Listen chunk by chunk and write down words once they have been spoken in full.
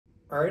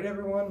Alright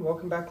everyone,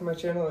 welcome back to my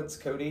channel. It's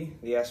Cody,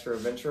 the Astro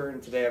Adventurer,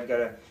 and today I've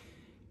got an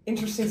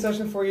interesting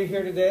session for you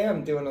here today.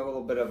 I'm doing a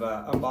little bit of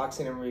an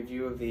unboxing and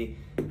review of the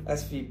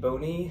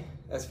Svbony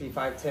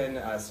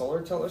SV510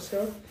 Solar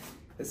Telescope.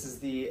 This is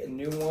the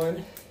new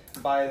one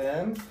by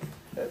them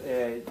that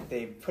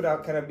they put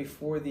out kind of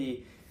before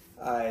the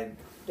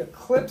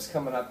eclipse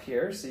coming up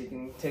here, so you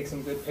can take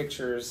some good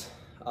pictures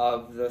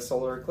of the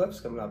solar eclipse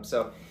coming up.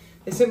 So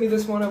they sent me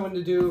this one. I wanted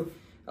to do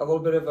a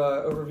little bit of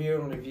an overview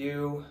and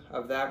review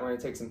of that. We're going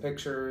to take some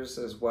pictures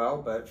as well,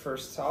 but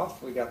first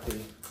off, we got the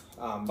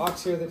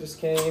box here that just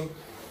came.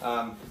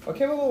 It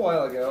came a little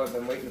while ago. I've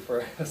been waiting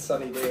for a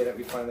sunny day that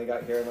we finally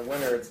got here. In the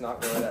winter, it's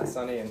not really that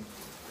sunny, and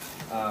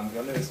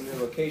you'll notice a new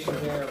location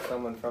here. I'm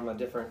filming from a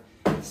different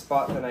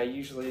spot than I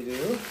usually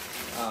do,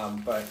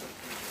 but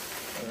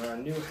we're in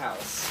a new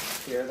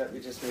house here that we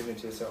just moved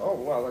into. So, oh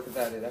wow, look at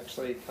that. It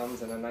actually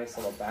comes in a nice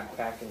little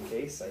backpacking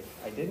case.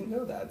 I didn't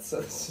know that,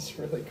 so this is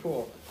really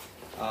cool.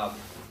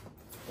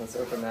 Let's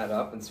open that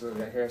up and see what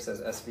we got here. It says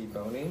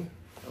Svbony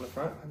on the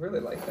front. I really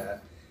like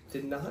that.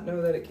 Did not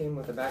know that it came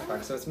with a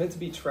backpack. So it's meant to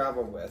be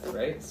travel with,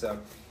 right? So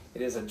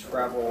it is a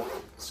travel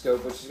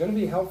scope, which is going to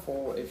be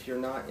helpful if you're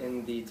not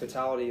in the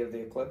totality of the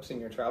eclipse and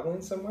you're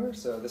traveling somewhere.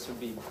 So this would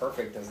be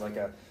perfect as like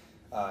a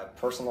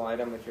personal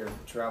item if you're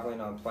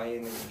traveling on a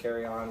plane that you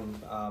carry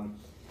on,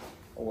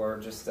 or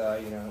just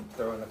you know,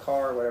 throw in the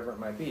car or whatever it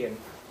might be. And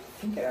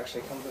I think it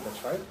actually comes with a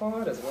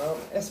tripod as well.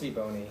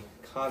 Svbony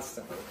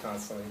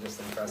constantly just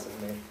impresses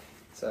me.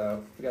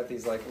 So we got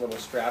these like little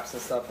straps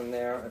and stuff in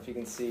there, if you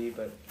can see,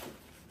 but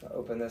I'll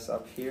open this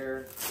up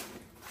here.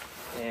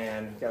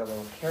 And we've got a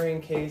little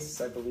carrying case.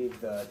 I believe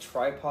the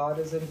tripod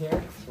is in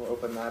here, so we'll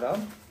open that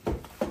up. All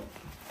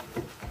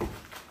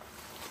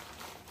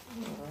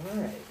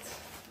right,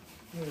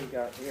 what do we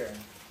got here?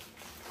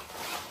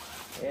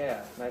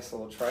 Yeah, nice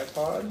little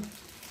tripod. It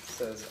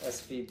says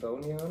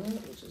Svbony on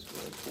it, which is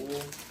really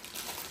cool.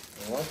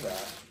 I love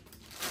that.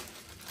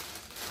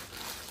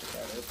 Get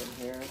that open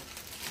here.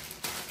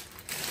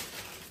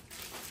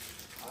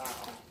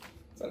 Wow,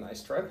 it's a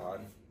nice tripod.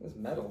 It's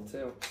metal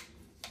too.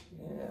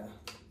 Yeah,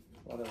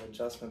 a lot of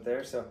adjustment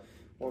there. So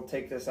we'll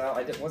take this out.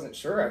 I wasn't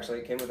sure actually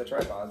it came with a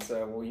tripod,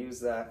 so we'll use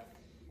that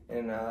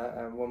in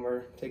when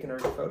we're taking our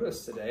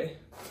photos today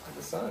of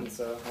the sun.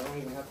 So I don't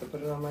even have to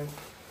put it on my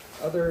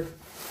other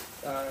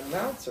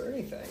mounts or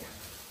anything.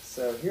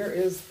 So here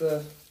is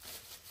the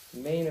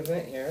main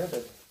event here,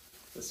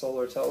 the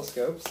solar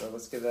telescope. So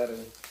let's give that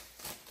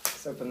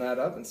let's open that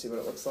up and see what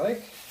it looks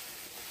like.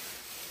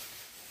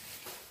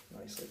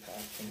 Nicely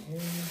packed in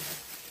here.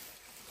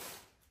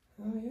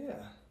 Oh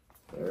yeah,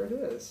 there it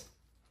is.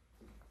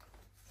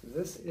 So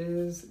this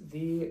is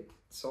the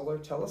solar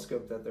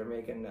telescope that they're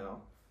making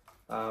now.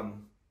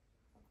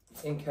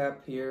 End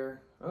cap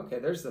here. Okay,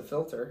 there's the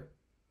filter.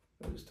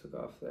 I just took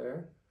off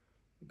there.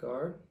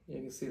 Guard.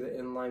 You can see the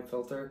inline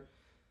filter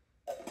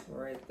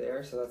right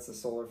there. So that's the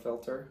solar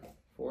filter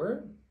for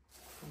it.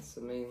 That's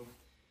the main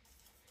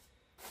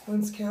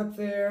lens cap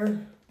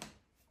there.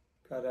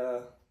 Got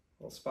a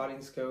little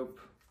spotting scope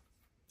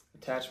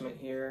attachment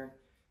here,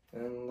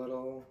 and a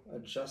little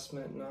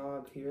adjustment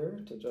knob here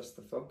to adjust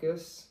the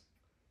focus,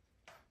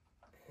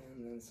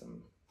 and then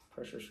some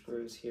pressure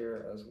screws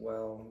here as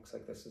well. Looks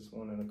like this is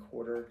 1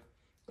 1/4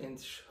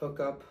 inch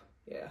hookup.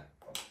 Yeah.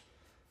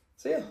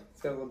 So yeah,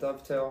 it's got a little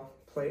dovetail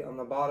plate on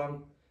the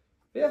bottom.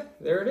 Yeah,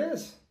 there it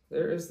is.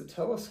 There is the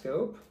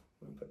telescope.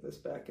 I'm gonna put this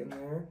back in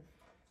there.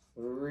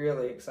 We're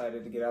really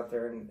excited to get out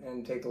there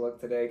and take a look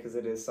today because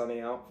it is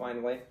sunny out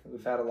finally.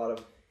 We've had a lot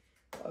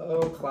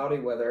of cloudy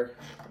weather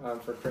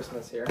for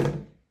Christmas here.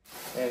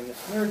 And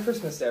Merry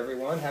Christmas to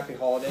everyone. Happy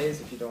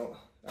holidays if you don't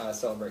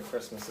celebrate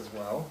Christmas as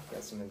well.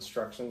 Got some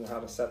instructions on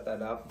how to set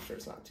that up. I'm sure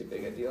it's not too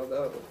big a deal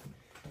though.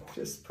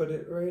 Just put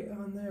it right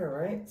on there,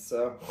 right?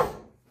 So,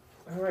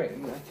 all right,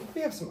 and I think we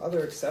have some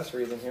other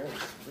accessories in here.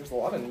 There's a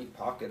lot of neat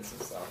pockets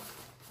and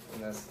stuff.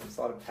 And there's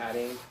a lot of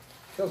padding.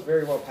 Feels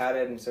very well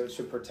padded, and so it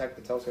should protect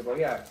the telescope. Well,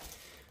 yeah,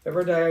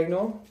 ever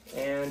diagonal,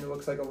 and it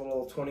looks like a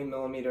little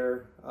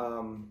 20mm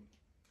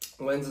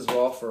lens as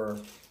well for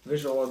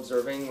visual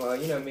observing. Well,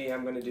 you know me,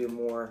 I'm going to do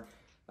more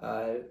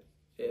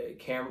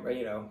camera,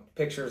 you know,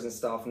 pictures and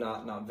stuff,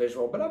 not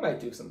visual, but I might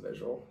do some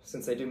visual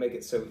since they do make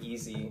it so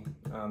easy.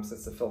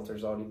 Since the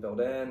filter's already built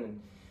in and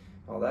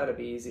all that, it'd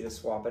be easy to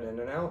swap it in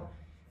and out.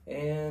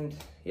 And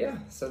yeah,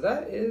 so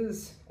that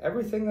is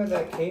everything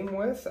that came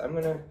with. I'm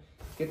gonna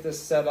get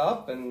this set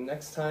up, and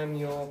next time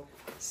you'll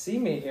see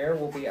me here,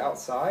 we'll be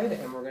outside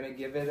and we're gonna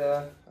give it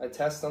a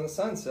test on the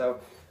sun. So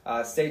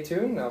stay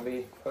tuned. I'll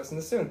be posting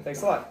this soon.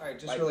 Thanks a lot. All right,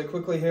 just really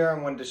quickly here,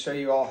 I wanted to show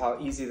you all how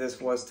easy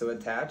this was to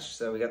attach.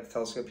 So we got the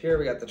telescope here,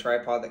 we got the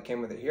tripod that came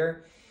with it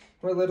here.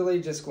 We're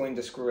literally just going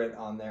to screw it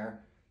on there.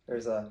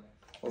 There's a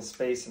little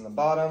space in the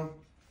bottom,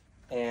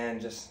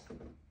 and just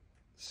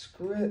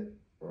screw it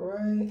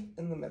right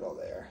in the middle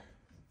there.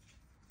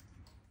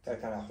 Gotta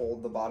kind of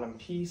hold the bottom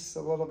piece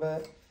a little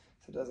bit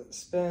so it doesn't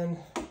spin.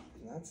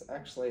 And that's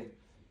actually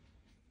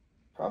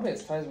probably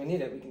as tight as we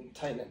need it. We can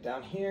tighten it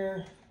down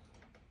here.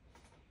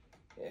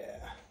 Yeah,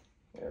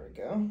 there we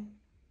go.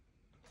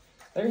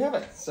 there you have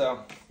it.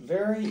 So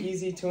very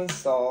easy to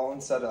install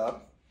and set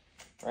up,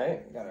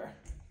 right? We got our,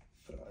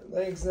 put our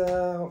legs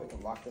out, we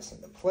can lock this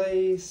into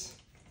place.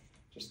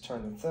 Just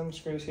turn the thumb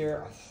screws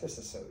here. Oh, this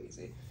is so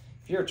easy.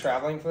 If you're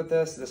traveling with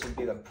this, this would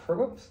be the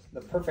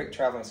perfect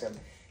traveling scope.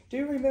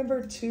 Do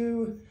remember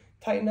to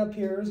tighten up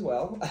here as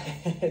well.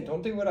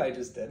 Don't do what I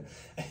just did.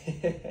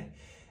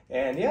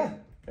 And yeah,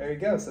 there you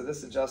go. So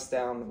this adjusts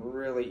down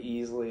really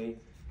easily.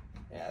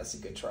 Yeah, it's a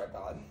good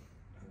tripod.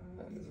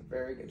 It's a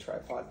very good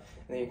tripod.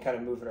 And then you kind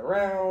of move it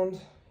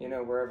around, you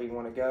know, wherever you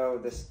want to go.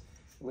 This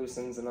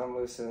loosens and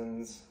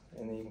unloosens,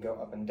 and then you can go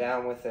up and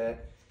down with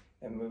it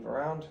and move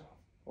around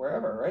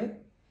wherever, right?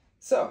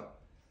 So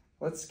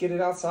let's get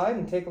it outside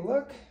and take a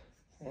look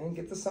and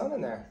get the sun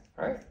in there.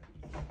 All right,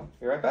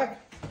 be right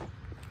back.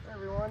 Hey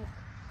everyone,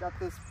 got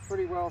this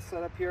pretty well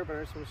set up here, but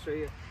I just want to show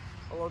you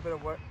a little bit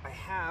of what I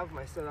have,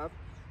 my setup.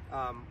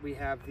 We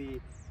have the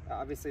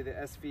obviously the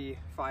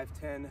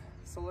SV510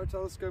 Solar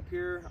Telescope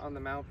here on the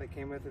mount that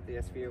came with it, the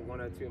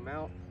SV102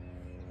 mount,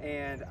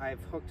 and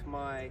I've hooked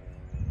my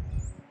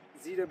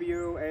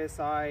ZW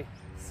ASI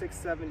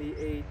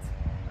 678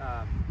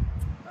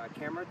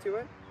 camera to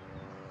it,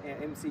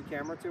 and MC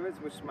camera to it,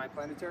 which is my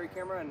planetary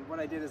camera. And what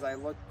I did is I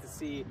looked to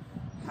see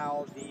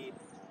how the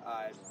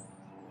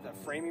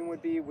framing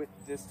would be with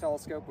this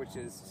telescope, which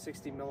is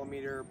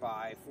 60mm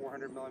by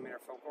 400mm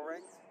focal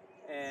length,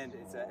 and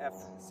it's a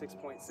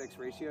f/6.6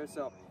 ratio.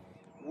 So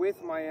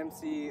with my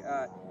MC,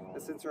 the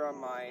sensor on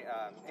my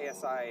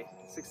ASI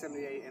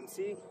 678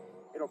 MC,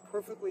 it'll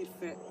perfectly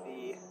fit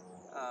the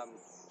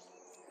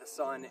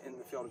sun in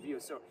the field of view.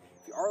 So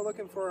if you are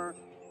looking for,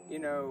 you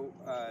know,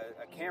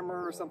 a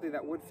camera or something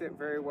that would fit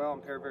very well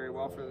and pair very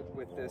well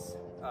with this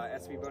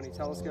Svbony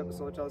telescope, the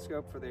solar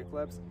telescope for the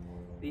eclipse,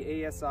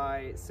 the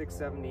ASI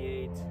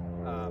 678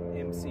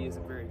 MC is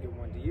a very good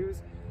one to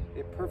use.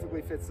 It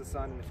perfectly fits the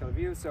sun in the field of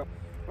view. So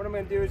what I'm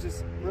going to do is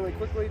just really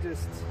quickly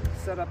just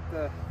set up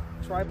the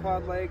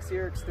tripod legs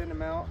here, extend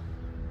them out,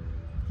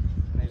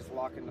 and they just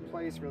lock into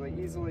place really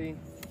easily.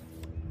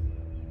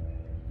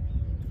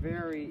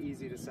 Very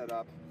easy to set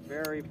up,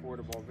 very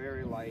portable,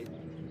 very light.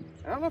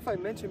 I don't know if I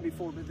mentioned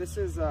before, but this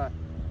is I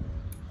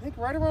think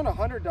right around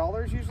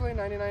 $100 usually,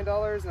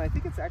 $99, and I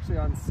think it's actually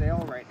on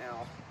sale right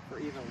now for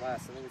even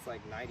less. I think it's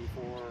like $94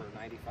 or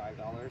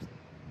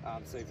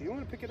 $95. So if you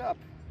want to pick it up,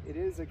 it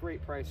is a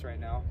great price right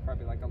now.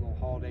 Probably like a little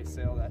holiday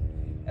sale that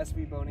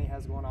Svbony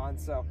has going on.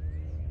 So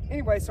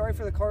anyway, sorry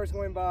for the cars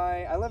going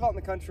by. I live out in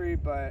the country,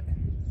 but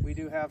we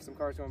do have some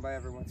cars going by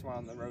every once in a while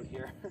on the road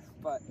here.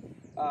 But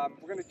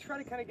we're going to try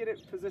to kind of get it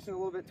positioned a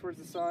little bit towards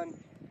the sun.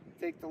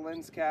 Take the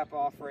lens cap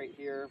off right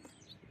here.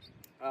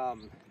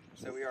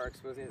 So we are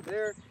exposing it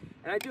there.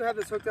 And I do have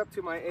this hooked up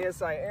to my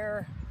ASI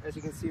Air, as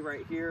you can see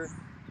right here.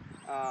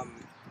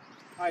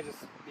 I just,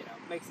 you know,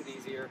 makes it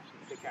easier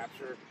to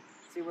capture,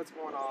 see what's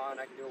going on.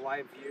 I can do a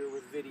live view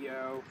with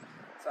video.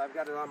 So I've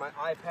got it on my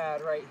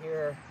iPad right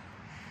here.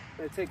 I'm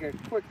going to take a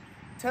quick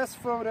test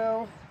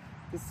photo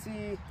to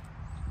see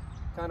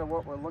kind of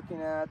what we're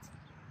looking at,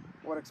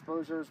 what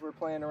exposures we're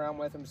playing around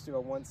with. I'm just do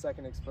a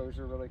 1-second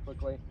exposure really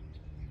quickly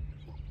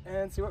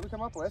and see what we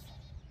come up with.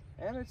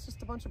 And it's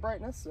just a bunch of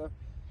brightness, so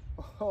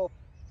we'll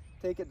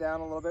take it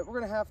down a little bit. We're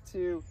going to have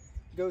to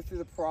go through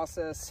the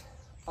process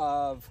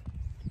of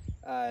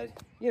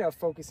you know,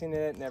 focusing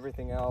it and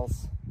everything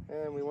else.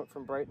 And we went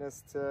from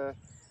brightness to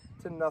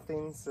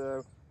nothing,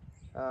 so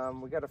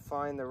we got to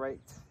find the right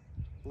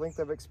length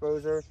of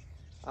exposure.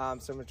 So I'm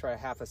going to try a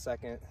 1/2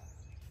 second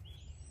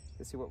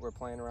to see what we're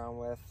playing around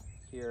with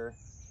here.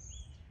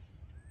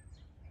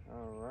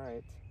 All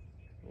right,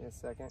 give me a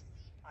second.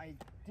 I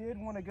did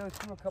want to go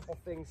through a couple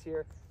things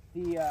here.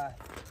 There's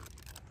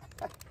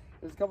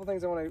a couple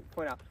things I want to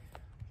point out.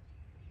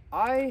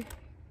 I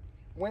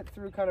went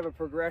through kind of a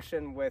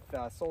progression with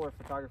solar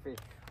photography.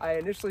 I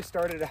initially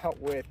started out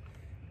with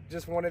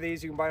just one of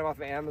these. You can buy them off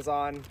of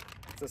Amazon.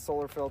 It's a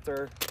solar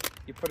filter.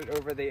 You put it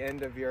over the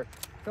end of your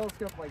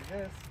telescope like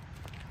this,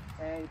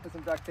 and you put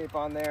some duct tape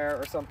on there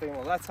or something.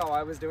 Well, that's how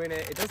I was doing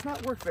it. It does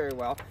not work very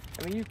well.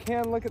 I mean, you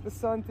can look at the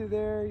sun through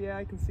there. Yeah,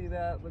 I can see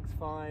that. Looks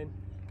fine.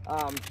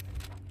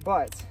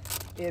 But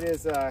it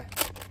is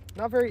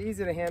not very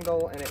easy to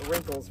handle, and it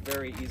wrinkles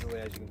very easily,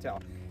 as you can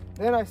tell.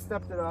 Then I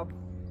stepped it up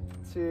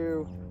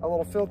to a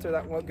little filter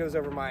that goes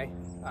over my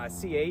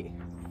C8,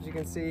 as you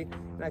can see,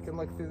 and I can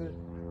look through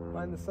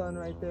find the sun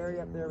right there.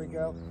 Yep, there we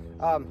go.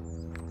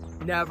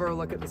 Never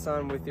look at the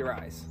sun with your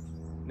eyes.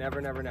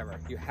 Never, never, never.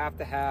 You have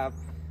to have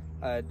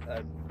a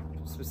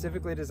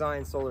specifically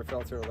designed solar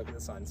filter to look at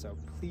the sun, so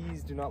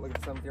please do not look at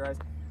the sun with your eyes.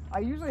 I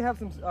usually have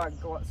some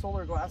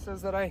solar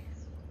glasses that I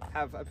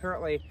have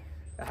apparently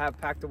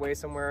packed away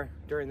somewhere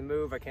during the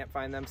move. I can't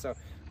find them, so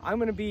I'm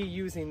going to be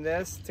using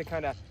this to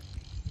kind of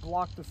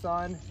block the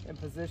sun and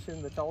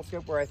position the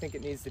telescope where I think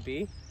it needs to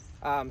be.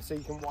 So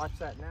you can watch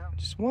that now.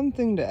 Just one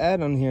thing to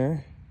add on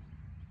here,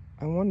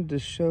 I wanted to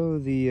show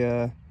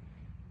the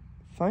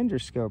finder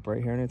scope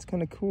right here, and it's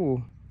kind of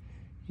cool.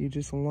 You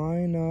just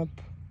line up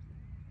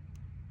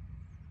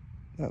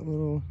that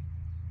little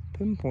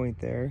pinpoint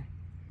there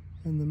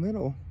in the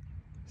middle.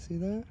 See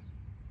that?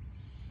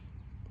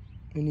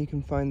 and you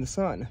can find the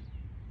sun.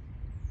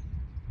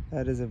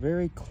 That is a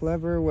very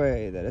clever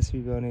way that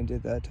Svbony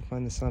did that to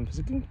find the sun, because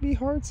it can be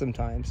hard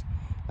sometimes.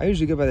 I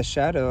usually go by the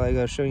shadow, like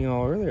I was showing you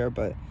all earlier,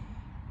 but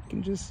you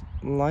can just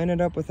line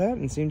it up with that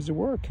and it seems to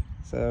work.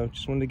 So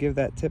just wanted to give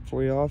that tip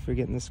for you all if you're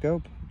getting the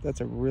scope. That's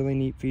a really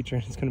neat feature,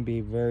 and it's going to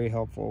be very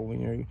helpful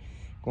when you're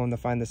going to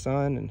find the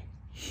sun. And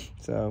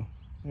so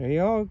there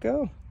you all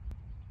go.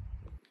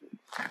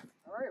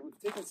 All right, we've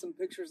taken some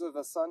pictures of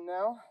the sun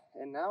now,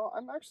 and now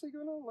I'm actually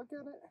going to look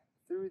at it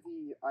through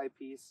the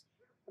eyepiece.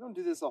 I don't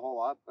do this a whole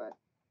lot, but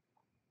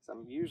so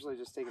I'm usually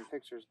just taking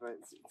pictures, but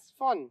it's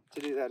fun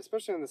to do that,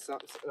 especially on an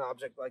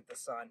object like the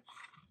sun.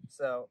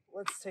 So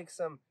let's take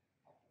some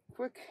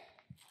quick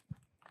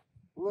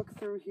look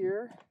through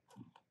here,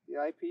 the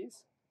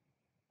eyepiece.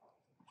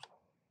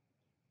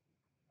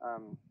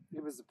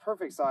 It was the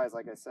perfect size,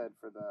 like I said,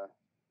 for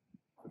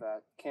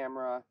that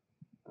camera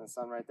and the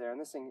sun right there.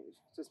 And this thing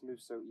just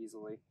moves so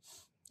easily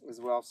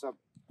as well. So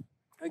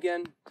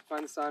again,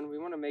 find the sun. We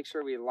want to make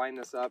sure we line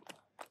this up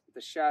with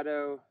the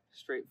shadow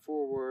straight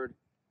forward.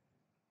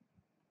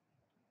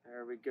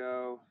 There we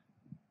go.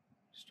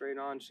 Straight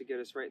on should get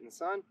us right in the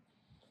sun.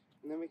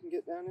 And then we can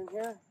get down in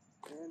here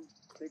and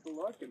take a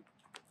look and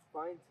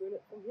fine tune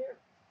it from here.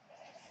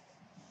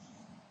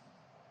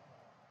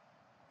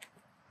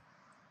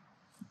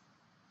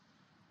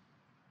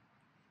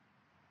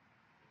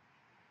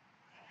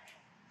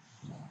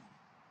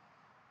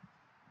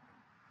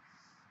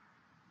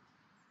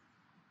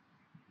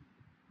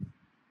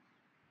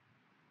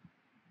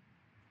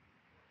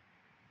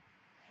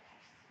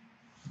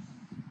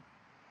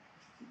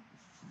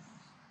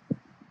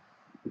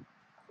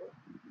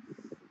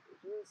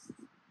 Just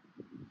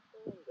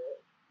find it.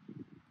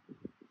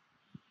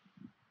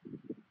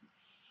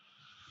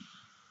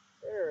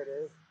 There it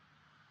is.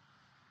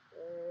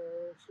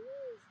 There she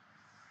is.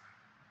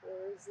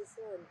 There's the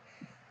sun.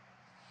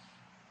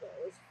 That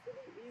was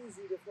pretty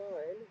easy to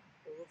find,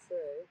 I will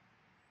say.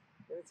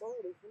 And it's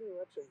already pretty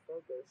much in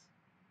focus.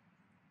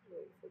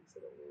 Let me fix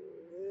it a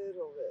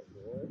little bit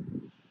more.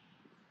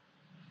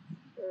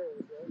 There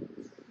we go.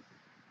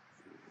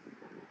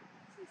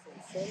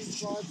 See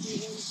some sunspots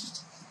even.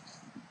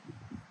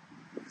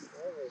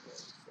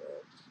 Everything. So,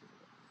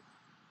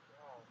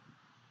 wow.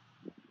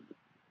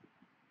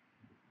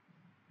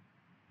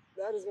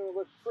 That is going to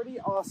look pretty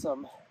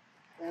awesome.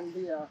 And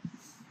during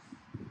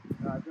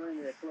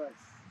the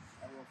eclipse,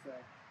 I will say.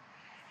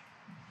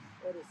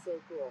 That is so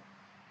cool.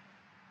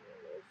 Yeah,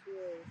 there she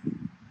is.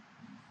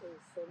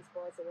 There's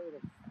sunspots and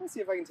everything. Let's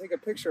see if I can take a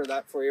picture of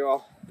that for you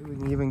all. We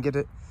can even get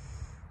it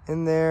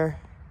in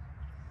there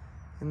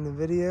in the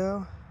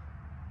video.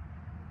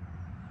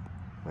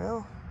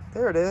 Well,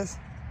 there it is.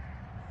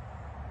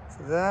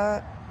 So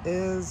that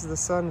is the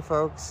sun,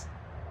 folks.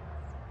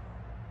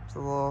 Just a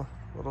little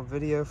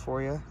video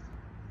for you.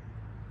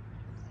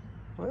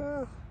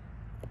 Well,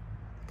 I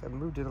think I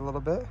moved it a little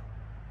bit.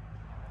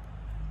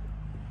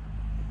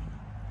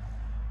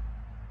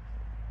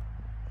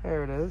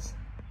 There it is.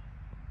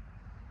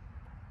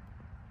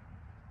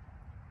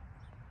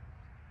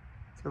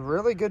 It's a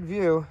really good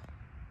view.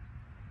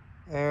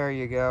 There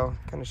you go.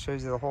 Kind of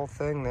shows you the whole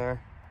thing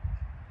there.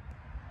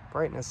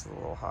 Brightness is a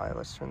little high.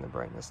 Let's turn the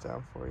brightness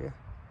down for you.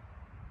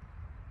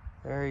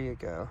 There you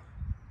go.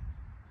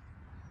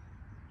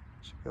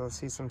 Should be able to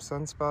see some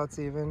sunspots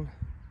even.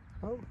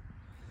 Oh,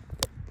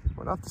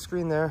 went off the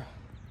screen there.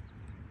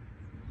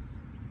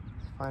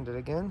 Find it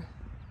again.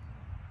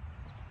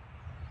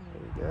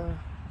 There you go.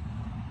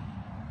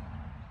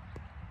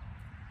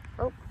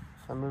 Oh,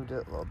 I moved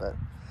it a little bit.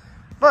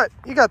 But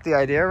you got the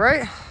idea,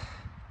 right?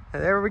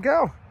 And there we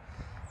go.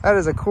 That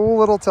is a cool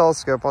little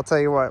telescope, I'll tell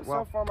you what.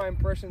 So far my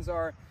impressions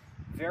are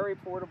very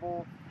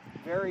portable,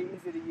 very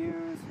easy to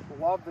use.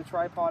 Love the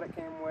tripod it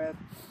came with.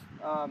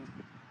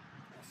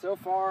 So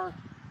far,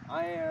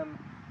 I am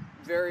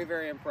very,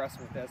 very impressed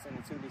with this, and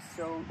it's going to be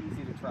so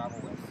easy to travel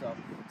with. So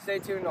stay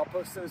tuned, I'll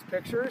post those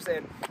pictures.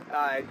 And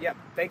yeah,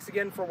 thanks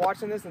again for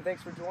watching this, and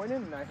thanks for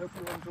joining. And I hope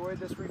you enjoyed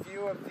this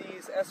review of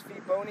these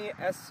Svbony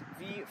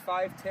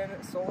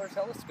SV510 Solar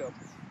Telescope.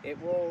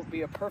 It will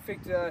be a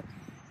perfect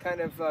kind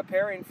of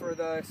pairing for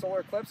the solar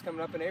eclipse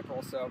coming up in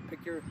April. So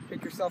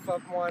pick yourself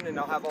up one, and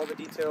I'll have all the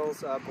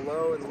details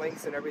below and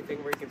links and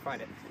everything where you can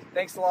find it.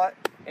 Thanks a lot,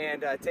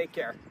 and take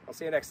care. I'll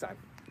see you next time.